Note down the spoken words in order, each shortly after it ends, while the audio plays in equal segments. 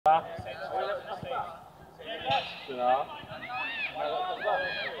Ja.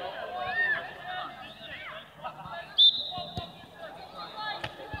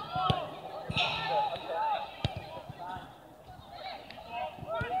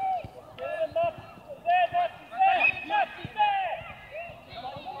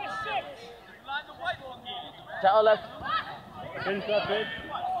 Tackle left. Finish that big.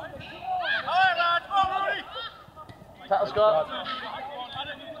 Tackle Scott.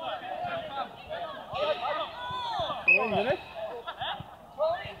 Go on, minute.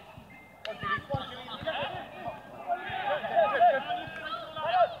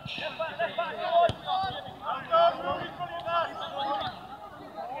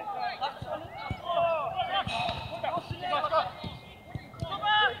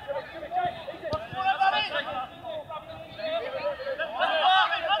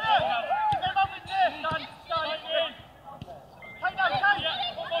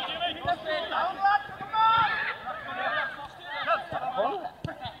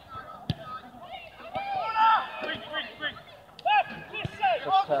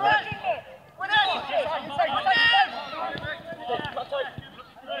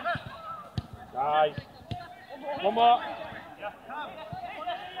 Nice. One more.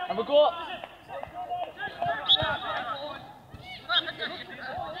 Have a go.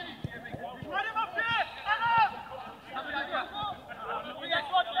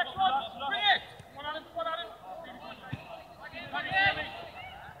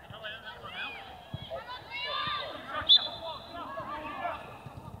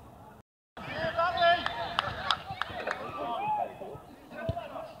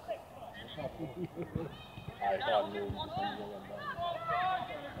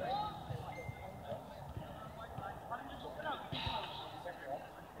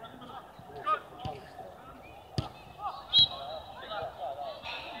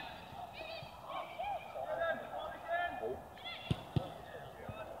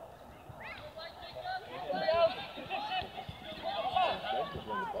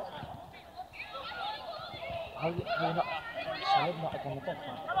 How are you not solid, not again the box,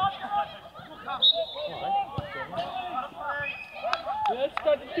 man? Let's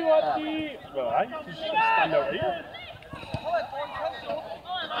start to do what the... Right, just stand over here.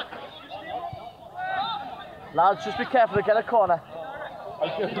 Lads, just be careful to get a corner.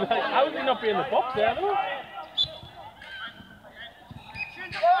 How would he not be in the box there, though?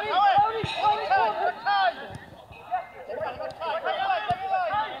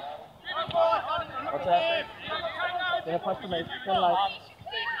 What's that? Gonna pass to me. One line.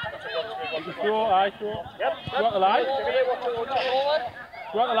 Throw, aye, throw. Yep. Go out the line.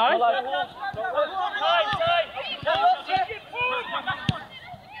 Go out the line.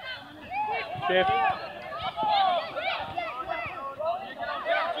 Safe.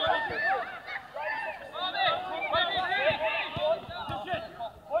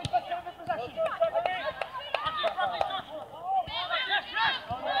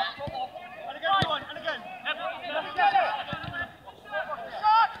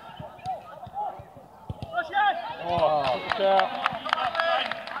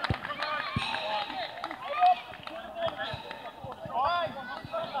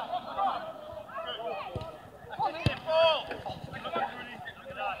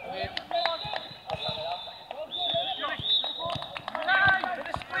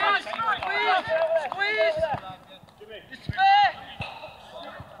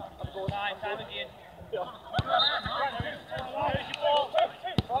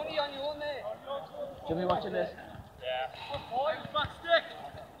 Jimmy, watching this?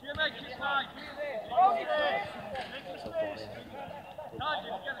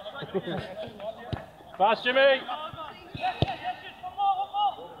 Fast, Jimmy!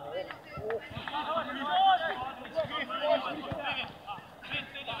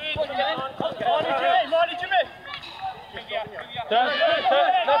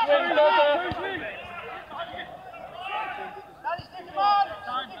 Left wing, closer!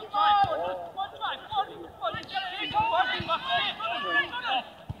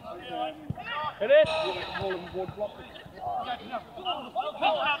 Hit it!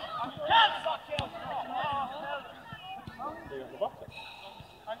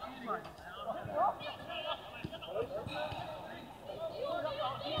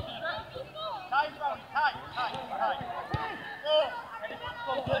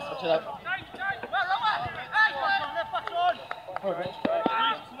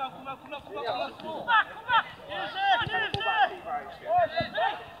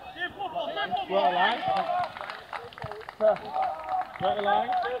 Well, line. Right the line.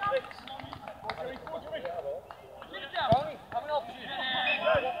 Tony, have an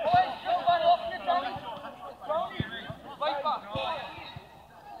option.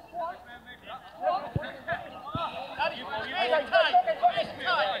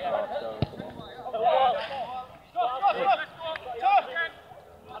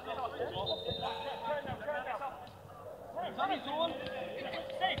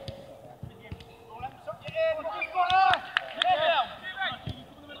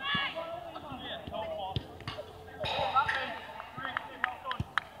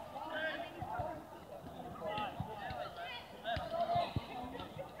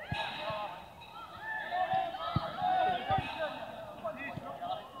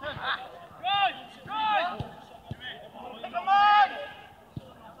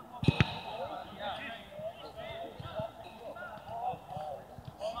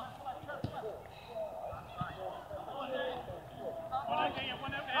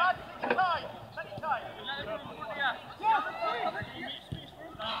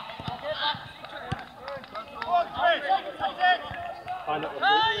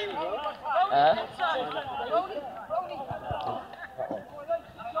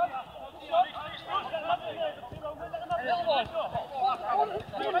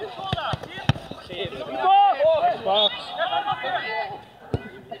 Box.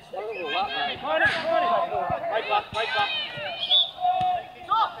 Right back.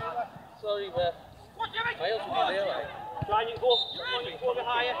 Sorry, but Miles will be there, right? Try and go a bit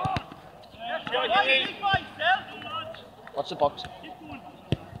higher. What's the box?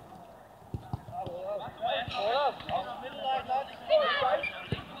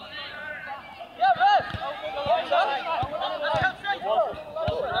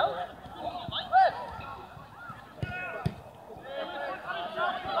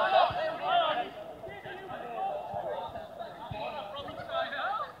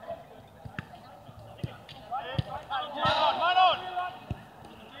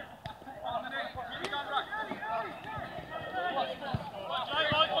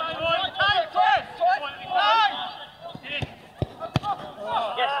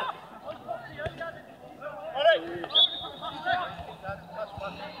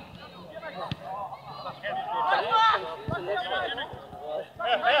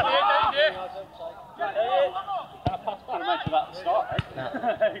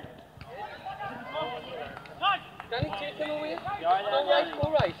 Danny, take them away.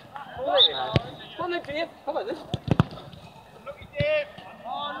 Go right. Come on, Dave. Come on, this.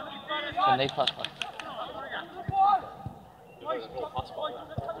 Can they pass back?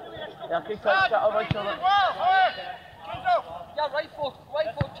 Yeah, kick out, shut up, right shoulder. Yeah, right foot,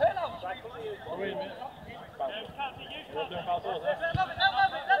 turn out. Wait a minute.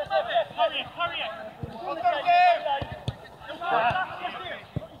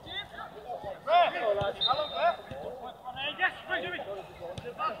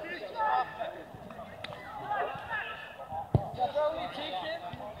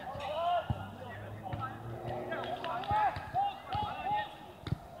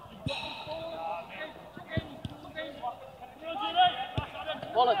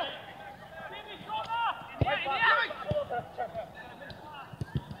 Bollock.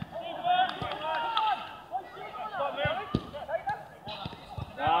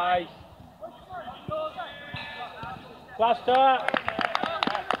 Nice. Class start.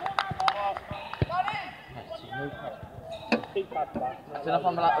 Keep pass back. I don't know if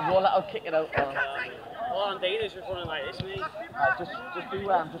I'm allowed to roll it out, kick it out. All I'm doing is just running like this, mate. Just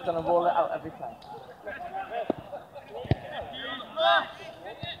beware, I'm just going to roll it out every time.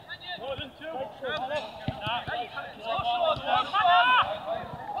 More than two.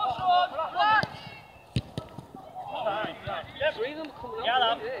 Three of them coming up. Yeah,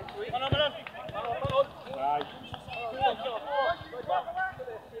 Three. Right.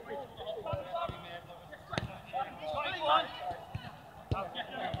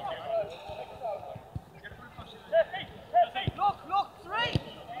 Look, three.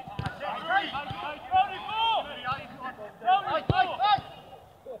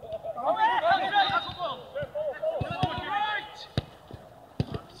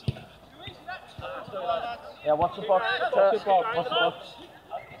 Yeah, what's the box? What's the box?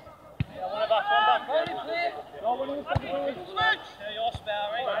 One back. No, what are you doing? You're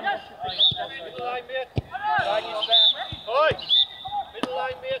sparing. Middle line, mate. Right, you spare. Oi! Middle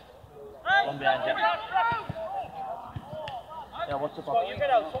line, mate. One behind you. Yeah, what's the box? You get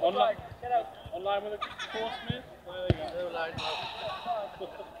out. Online. Get out. Online with a course, mate. There you go. Middle line.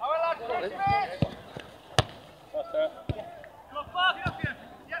 That's it.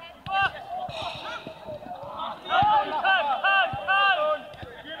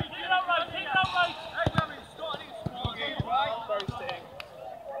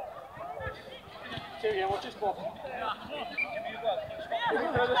 Watch this ball.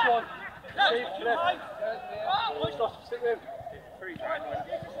 This one. Stop. Stick with him. Free try.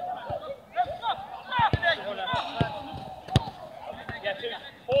 Yeah, two.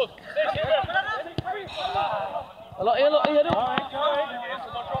 Hold. Look here, look. Alright.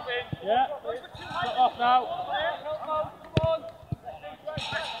 Yeah. Shut off now.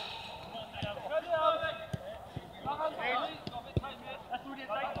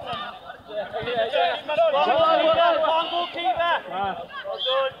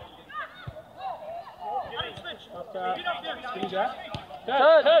 Turn!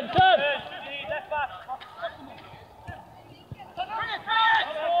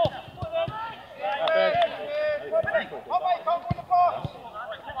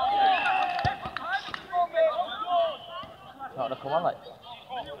 Not gonna come on, like.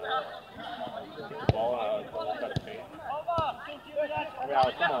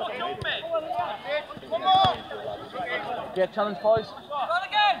 Come on. Great challenge, boys. Run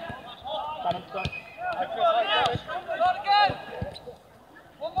again! Stand up. Run again!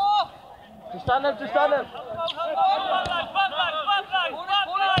 One more! Just stand up, just stand up.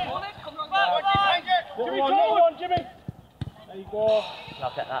 One, Jimmy. There you go.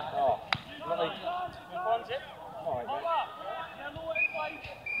 I'll get that. Oh, lovely. Alright,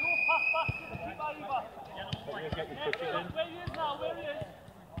 Let's get your touches in. where he is now, where he is.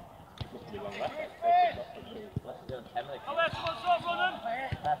 Must be long left. Let's do it in 10 minutes. Oh, let's go, stop running.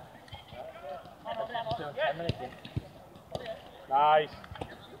 Let's do it in 10 minutes. Nice.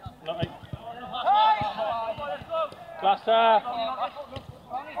 Lovely. Hey! Let's go. Classer.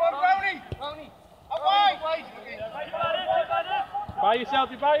 Brownie! Away! By yourself,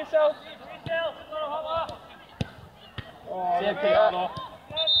 you by yourself. Oh, See you, look Peter. at that.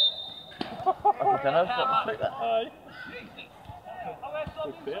 I don't know what to that. Aye. Let's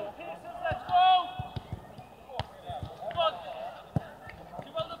go! Come on!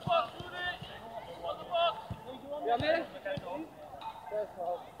 Give us the box, Rudy! Give us the box! Yeah, man.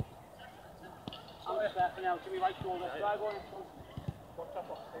 I'm going to start for now. Give me right shoulder. Drive on.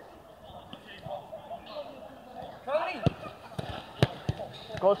 Tony!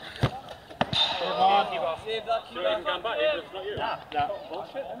 Good. Come on. Save that keeper. Nah,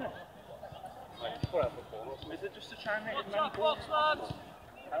 bullshit, isn't it? Is it just to try and make as many Top box, lads.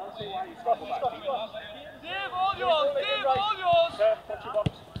 I don't see why you stop back. Dave, all yours. Dave, all yours. Touch your box.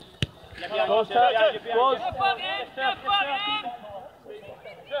 Close, touch. Close. Get back in. Get back in.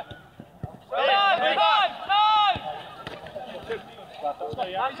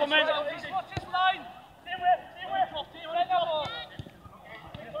 Time. Come in. Watch this line. Stay with.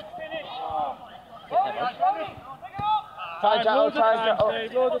 Finish. Time, Jack. Loads of Time.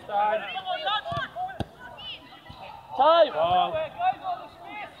 Loads of time. Time. Guys, on the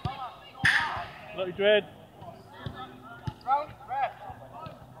space. Lucky Dread.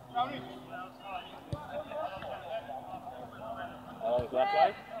 Oh, is that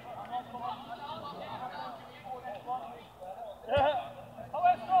right? Oh,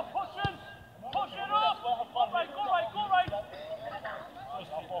 let's go. Pushing. Push it up. Go right.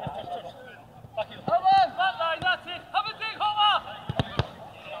 Come on. That line, that's it. Have a dig, Homer.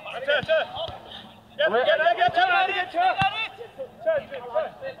 That's it.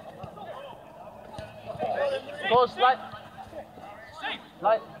 Close, light.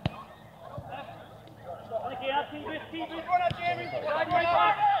 Light. Keep it.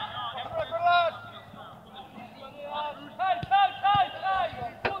 Tight.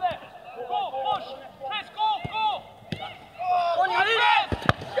 Go there. Go, push. Chris, go. On your knees.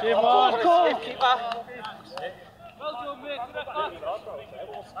 Give on. Well done, mate. Good effort.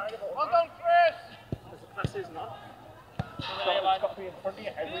 Well done, Chris.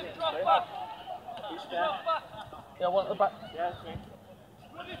 Drop back. Yeah, one at the back.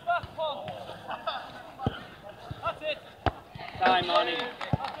 Run it back, Paul. That's it. Time, Marnie.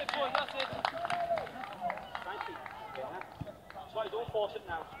 That's it, boy. That's it. Sorry, don't force it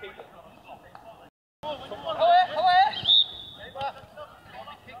now. Keep it.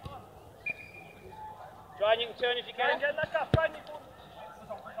 Try and you can turn if you can. Get that gap, try and you can.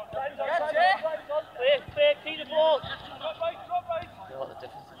 Clear, keep the ball. Drop right. You know what the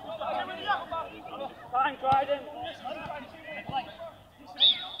difference is? Time, Dryden.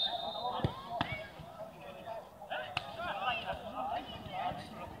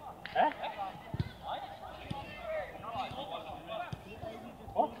 Eh?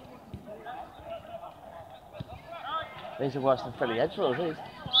 What? These are worse than Philly Edgeworth, these.